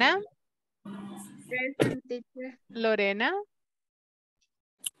 Liana. Present, teacher. Lorena.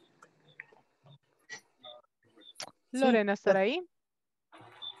 Lorena estará ahí.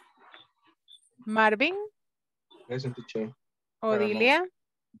 Marvin. Present, teacher. Odilia.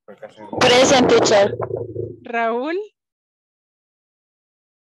 Present, teacher. Raúl.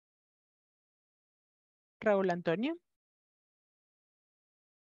 Raúl Antonio.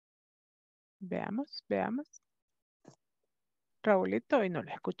 Veamos, veamos. Raúlito, y no lo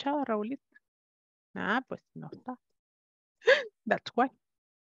he escuchado, Raúlito. Ah, pues no está. That's why.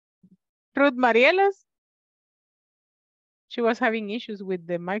 Ruth Marielos. She was having issues with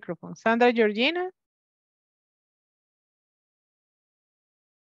the microphone. Sandra Georgina.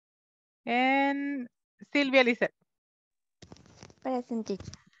 And Silvia Lisette. Present,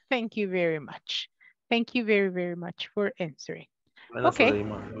 teacher. Thank you very much. Thank you very, very much for answering. Okay.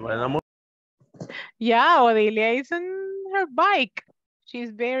 Yeah, Odilia is on her bike.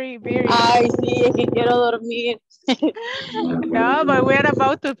 She's very, very... Ay, sí, es que quiero dormir. No, but we're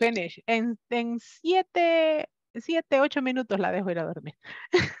about to finish. En 7, 8 minutos la dejo ir a dormir.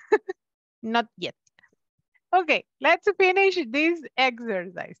 Not yet. Okay, let's finish this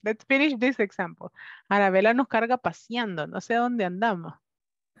exercise. Let's finish this example. Arabella nos carga paseando. No sé dónde andamos.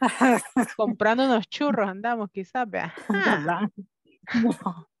 Comprando unos churros andamos quizás, vea. ¿Verdad?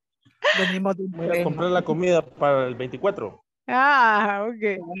 No. Venimos de un Voy a tren. comprar la comida para el 24.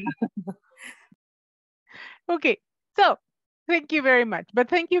 Okay. Okay, so, thank you very much. But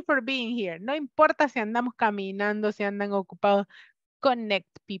thank you for being here. No importa si andamos caminando, si andan ocupados. Connect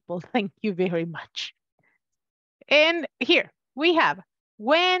people. Thank you very much. And here we have,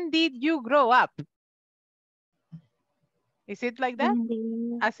 when did you grow up? Is it like that?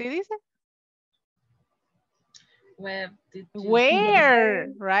 ¿Así dice? Where did you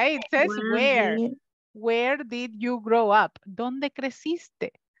Where, right? It says where. Where did you grow up? ¿Dónde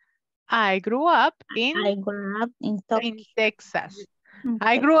creciste? I grew up in Texas.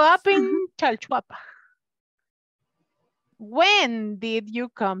 I grew up in Chalchuapa. When did you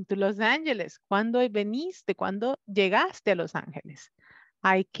come to Los Angeles? ¿Cuándo veniste? ¿Cuándo llegaste a Los Ángeles?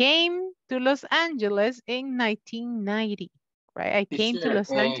 I came to Los Angeles in 1990. Right? I came to Los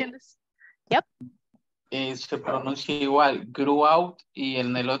Angeles. Yep. Se pronuncia igual, grew out, y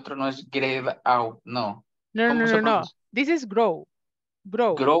en el otro no es grade out, no. No. This is grow.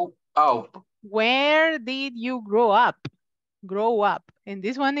 Grow. Grow out. Where did you grow up? Grow up. And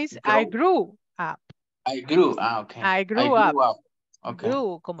this one is I grew up. I grew, okay. I grew up. Okay.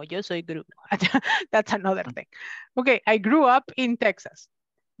 Grew, como yo soy grew. That's another thing. Okay, I grew up in Texas.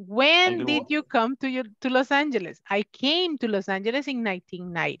 When did you come to Los Angeles? I came to Los Angeles in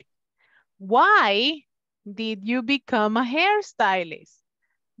 1990. Why did you become a hairstylist?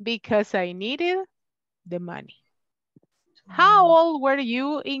 Because I needed the money. How old were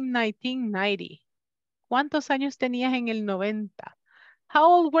you in 1990? ¿Cuántos años tenías en el 90? How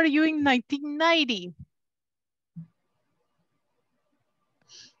old were you in 1990?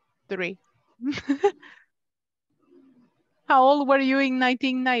 3. How old were you in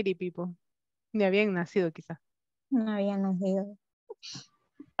 1990, people? Ni habían nacido, quizá. No había nacido.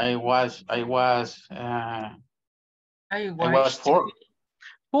 I was 4.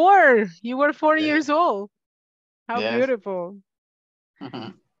 4. You were 4 years old. How beautiful.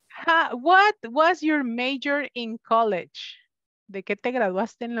 What was your major in college? ¿De qué te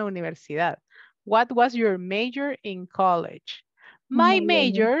graduaste en la universidad? What was your major in college? My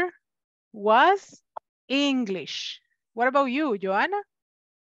major was English. What about you, Joanna?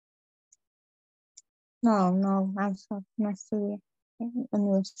 No estudié.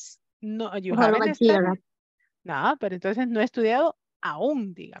 No, you haven't studied. No, pero entonces no he estudiado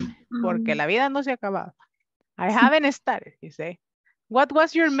aún, dígame, porque la vida no se ha acabado. I haven't started, you say. What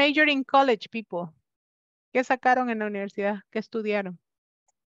was your major in college, people? ¿Qué sacaron en la universidad? ¿Qué estudiaron?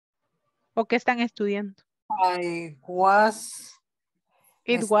 ¿O qué están estudiando? I was.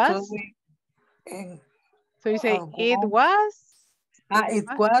 It was? So you say, it was? It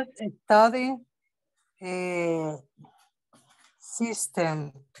was studying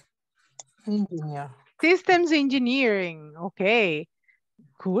system engineer. Systems engineering, okay.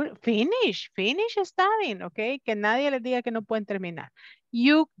 Cool. Finish studying, okay. Que nadie les diga que no pueden terminar.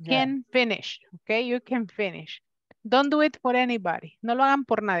 You can finish, okay. You can finish. Don't do it for anybody. No lo hagan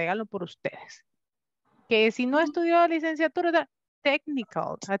por nadie, háganlo por ustedes. Que si no estudió licenciatura, a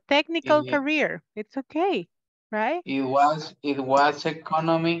technical career, it's okay, right? It was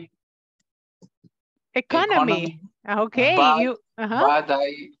economy. Economy. Okay.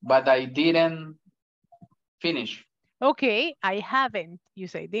 But I didn't finish. Okay, I haven't, you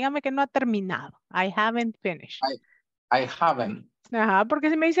say. Dígame que no ha terminado. I haven't finished. I haven't. Ajá,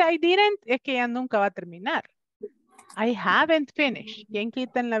 porque si me dice I didn't, es que ya nunca va a terminar. I haven't finished. ¿Quién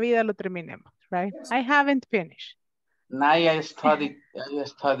quita en la vida lo terminemos, right? I haven't finished. Now I study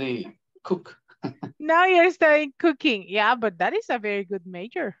cook. Now you're studying cooking. Yeah, but that is a very good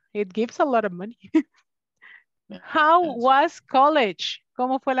major. It gives a lot of money. How was college?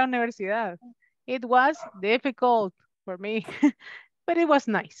 ¿Cómo fue la universidad? It was difficult for me, but it was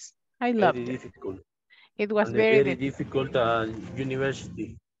nice. I loved it. Difficult. It was and very difficult at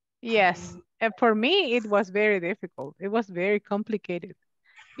university. Yes, and for me, it was very difficult. It was very complicated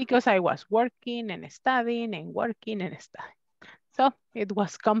because I was working and studying and working and studying. So it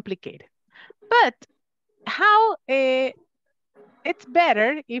was complicated. But how it's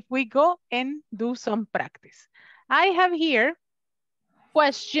better if we go and do some practice. I have here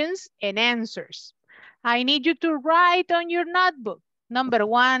questions and answers. I need you to write on your notebook. Number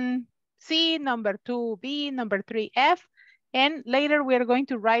 1, C, number 2, B, number 3, F, and later we are going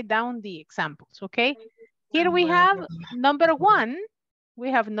to write down the examples, okay? Here we have number 1.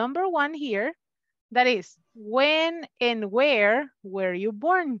 We have number 1 here. That is, when and where were you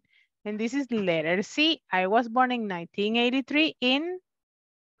born? And this is letter C. I was born in 1983 in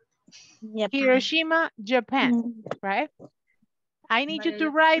Hiroshima, Japan, right? I need you to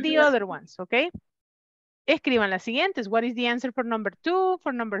write the other ones, okay? Escriban las siguientes. What is the answer for number 2,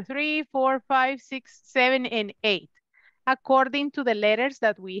 for number 3, 4, 5, 6, 7, and 8? According to the letters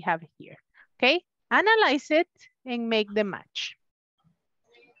that we have here, okay? Analyze it and make the match.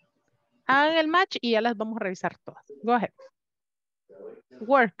 Hagan el match y ya las vamos a revisar todas. Go ahead.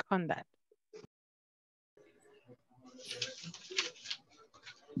 Work on that.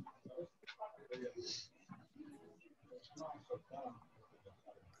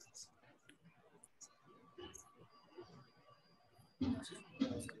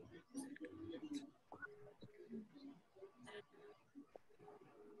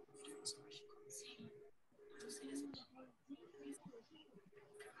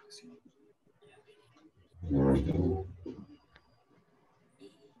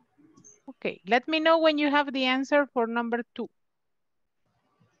 Okay, let me know when you have the answer for number 2.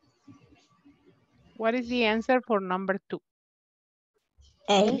 What is the answer for number 2?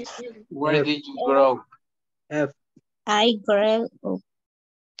 F. Where did you grow? F. I grew up.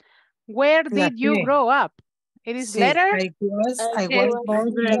 Where did you grow up? It is letter? I was I grew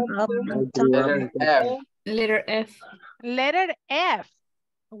up Letter F. Letter F. Letter F.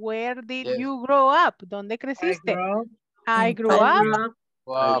 Where did Yes. you grow up? ¿Dónde creciste? I grew I up grew up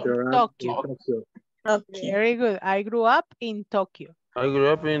I Wow. grew up in Tokyo. Tokyo. Tokyo. Very good. I grew up in Tokyo. I grew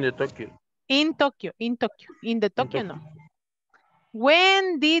up in the Tokyo. In Tokyo. In Tokyo. In the Tokyo, no.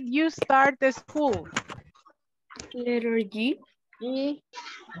 When did you start the school? Letter G.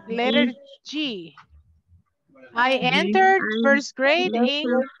 Letter G. I entered first grade in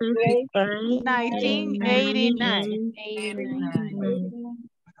 1989.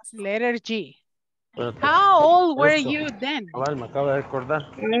 Letter G. How old were you then? Me acaba de recordar.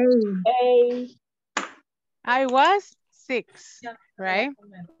 I was 6, right?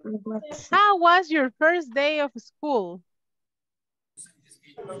 How was your first day of school?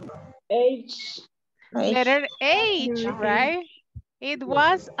 Letter H, right? It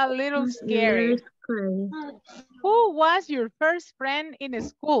was a little scary. Who was your first friend in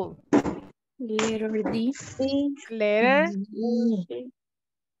school? Letter D.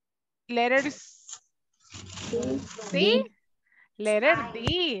 Letter C? Letter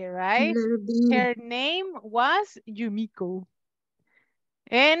D, right? Her name was Yumiko.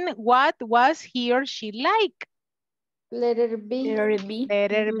 And what was he or she like? Letter B. Letter B.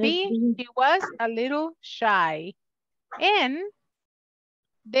 Letter B, he was a little shy. And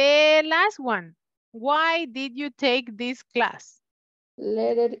the last one, why did you take this class?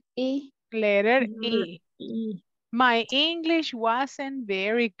 Letter E. Letter E. My English wasn't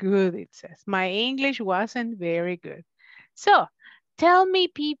very good, it says. My English wasn't very good. So, tell me,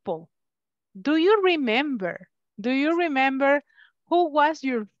 people, do you remember who was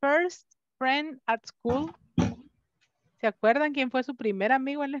your first friend at school? ¿Se acuerdan quién fue su primer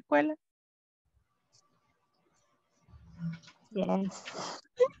amigo en la escuela? Yes.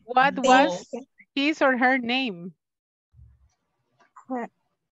 What was his or her name?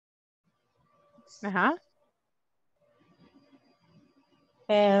 Ajá.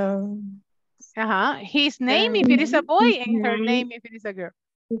 His name if it is a boy and her name if it is a girl.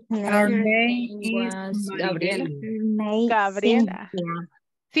 Her name was Gabriela. Gabriela.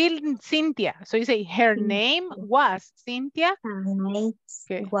 Cynthia. So you say her name was Cynthia. Her name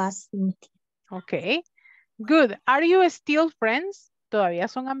was Cynthia. Okay. Good. Are you still friends? ¿Todavía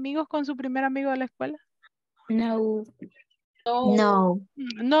son amigos con su primer amigo de la escuela? No. No.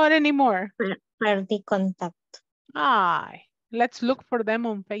 Not anymore. Perdí contacto. Ay, let's look for them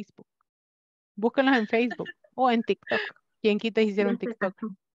on Facebook. Búsquenlos en Facebook o en TikTok. ¿Quién quita hicieron TikTok?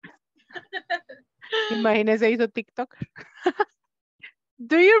 Imagínese hizo TikTok.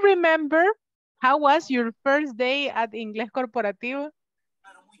 Do you remember how was your first day at Inglés Corporativo?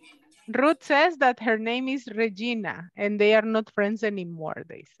 Ruth says that her name is Regina and they are not friends anymore,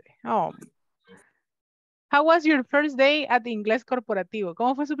 they say. Oh. How was your first day at Inglés Corporativo?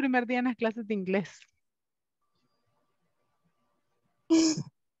 ¿Cómo fue su primer día en las clases de inglés?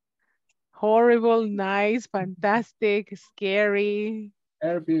 Horrible, nice, fantastic, scary.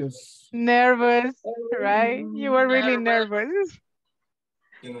 Nervous, right? You were really nervous.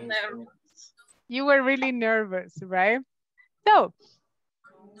 You were really nervous, right? So,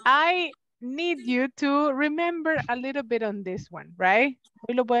 I need you to remember a little bit on this one, right?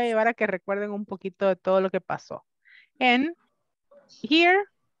 Hoy lo voy a llevar a que recuerden un poquito de todo lo que pasó. And here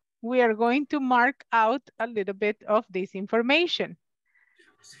we are going to mark out a little bit of this information.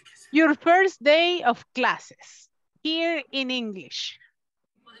 Your first day of classes here in English.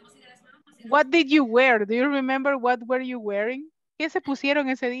 What did you wear? Do you remember what were you wearing? ¿Qué se pusieron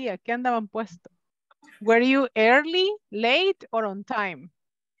ese día? ¿Qué andaban puesto? Were you early, late, or on time?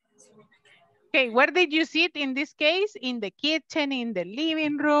 Okay, where did you sit in this case? In the kitchen, in the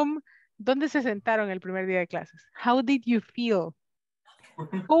living room. ¿Dónde se sentaron el primer día de clases? How did you feel?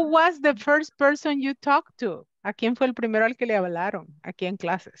 Who was the first person you talked to? ¿A quién fue el primero al que le hablaron aquí en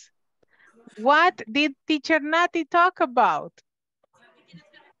clases? What did teacher Nati talk about?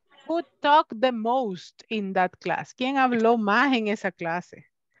 Who talked the most in that class? ¿Quién habló más en esa clase?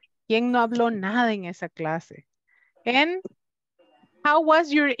 ¿Quién no habló nada en esa clase? And how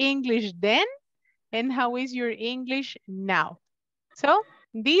was your English then? And how is your English now? So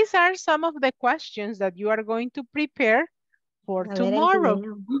these are some of the questions that you are going to prepare for tomorrow.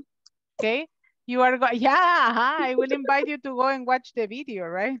 Okay, you are going, yeah, I will invite you to go and watch the video,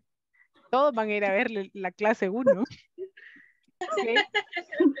 right? Todos van a ir a ver la clase 1. Okay.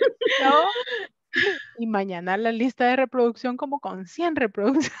 So, y mañana la lista de reproducción como con 100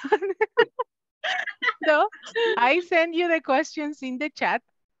 reproducciones. So, I send you the questions in the chat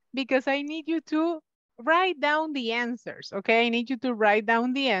because I need you to write down the answers, okay? I need you to write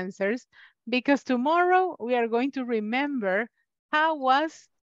down the answers because tomorrow we are going to remember how was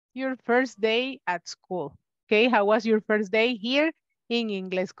your first day at school, okay? How was your first day here in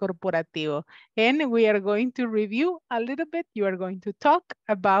Inglés Corporativo? And we are going to review a little bit. You are going to talk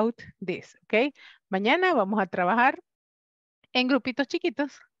about this, okay? Mañana vamos a trabajar en grupitos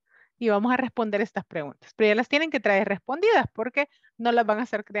chiquitos y vamos a responder estas preguntas. Pero ya las tienen que traer respondidas porque no las van a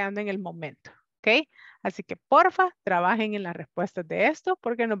estar creando en el momento, ¿ok? Así que porfa, trabajen en las respuestas de esto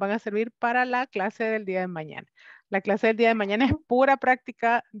porque nos van a servir para la clase del día de mañana. La clase del día de mañana es pura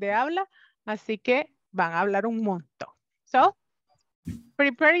práctica de habla, así que van a hablar un montón. So,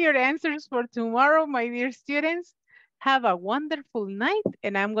 prepare your answers for tomorrow, my dear students. Have a wonderful night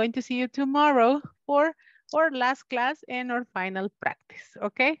and I'm going to see you tomorrow for our last class and our final practice,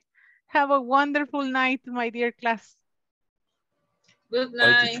 okay? Have a wonderful night, my dear class. Good Bye,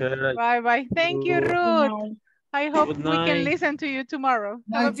 night. teacher. Bye-bye. Thank you, Good Ruth. I hope Good we can night. listen to you tomorrow.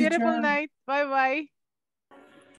 Have a beautiful night. Bye-bye.